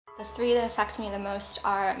The three that affect me the most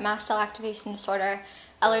are mast cell activation disorder,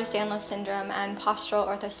 Ehlers-Danlos syndrome, and postural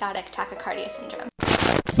orthostatic tachycardia syndrome.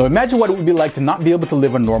 Now imagine what it would be like to not be able to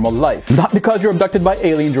live a normal life. Not because you're abducted by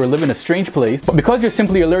aliens or live in a strange place, but because you're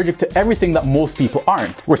simply allergic to everything that most people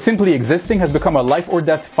aren't. Where simply existing has become a life or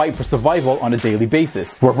death fight for survival on a daily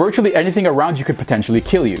basis. Where virtually anything around you could potentially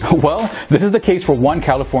kill you. Well, this is the case for one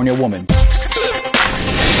California woman.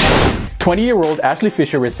 20-year-old Ashley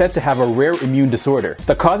Fisher is said to have a rare immune disorder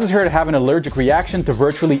that causes her to have an allergic reaction to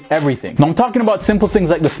virtually everything. Now I'm talking about simple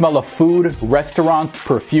things like the smell of food, restaurants,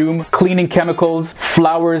 perfume, cleaning chemicals,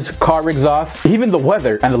 flowers, car exhaust, even the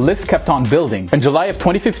weather, and the list kept on building. In July of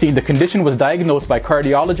 2015, the condition was diagnosed by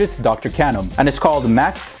cardiologist Dr. Cannom, and it's called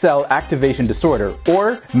Mast Cell Activation Disorder,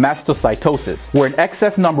 or mastocytosis, where an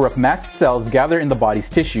excess number of mast cells gather in the body's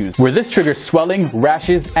tissues, where this triggers swelling,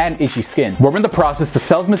 rashes, and itchy skin. Where in the process, the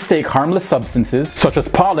cells mistake harmless substances such as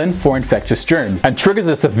pollen for infectious germs and triggers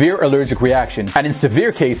a severe allergic reaction, and in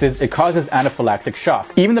severe cases it causes anaphylactic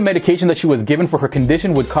shock. Even the medication that she was given for her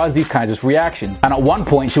condition would cause these kinds of reactions, and at one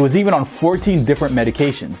point she was even on 14 different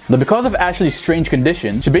medications. Now because of Ashley's strange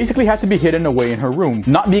condition, she basically had to be hidden away in her room,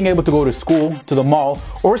 not being able to go to school, to the mall,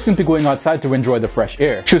 or simply going outside to enjoy the fresh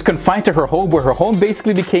air. She was confined to her home, where her home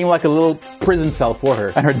basically became like a little prison cell for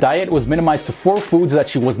her, and her diet was minimized to 4 foods that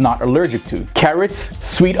she was not allergic to: carrots,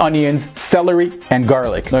 sweet onions, celery, and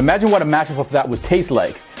garlic. Now imagine what a mashup of that would taste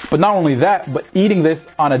like. But not only that, but eating this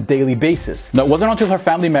on a daily basis. Now it wasn't until her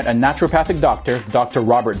family met a naturopathic doctor, Dr.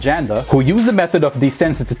 Robert Janda, who used the method of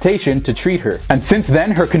desensitization to treat her. And since then,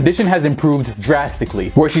 her condition has improved drastically,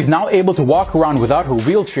 where she's now able to walk around without her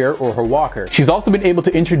wheelchair or her walker. She's also been able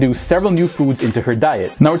to introduce several new foods into her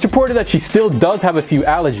diet. Now it's reported that she still does have a few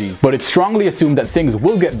allergies, but it's strongly assumed that things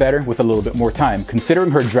will get better with a little bit more time, considering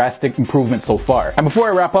her drastic improvement so far. And before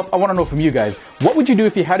I wrap up, I want to know from you guys, what would you do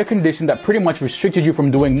if you had a condition that pretty much restricted you from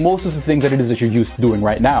doing most of the things that it is that you're used to doing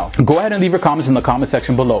right now? Go ahead and leave your comments in the comment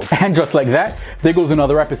section below. And just like that, there goes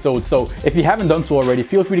another episode. So if you haven't done so already,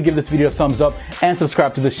 feel free to give this video a thumbs up and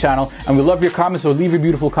subscribe to this channel. And we love your comments, so leave your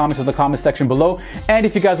beautiful comments in the comment section below. And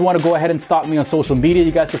if you guys want to go ahead and stalk me on social media,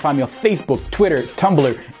 you guys can find me on Facebook, Twitter,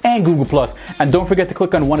 Tumblr, and Google+. And don't forget to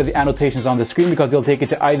click on one of the annotations on the screen, because they'll take it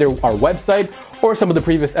to either our website or some of the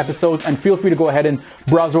previous episodes. And feel free to go ahead and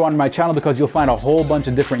browse around my channel, because you'll find a whole bunch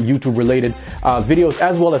of different YouTube related videos,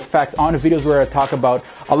 as well as facts on videos, where I talk about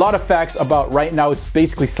a lot of facts about, right now it's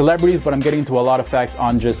basically celebrities, but I'm getting into a lot of facts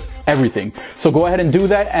on just everything. So go ahead and do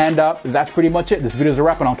that, and that's pretty much it. This video is a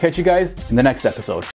wrap, and I'll catch you guys in the next episode.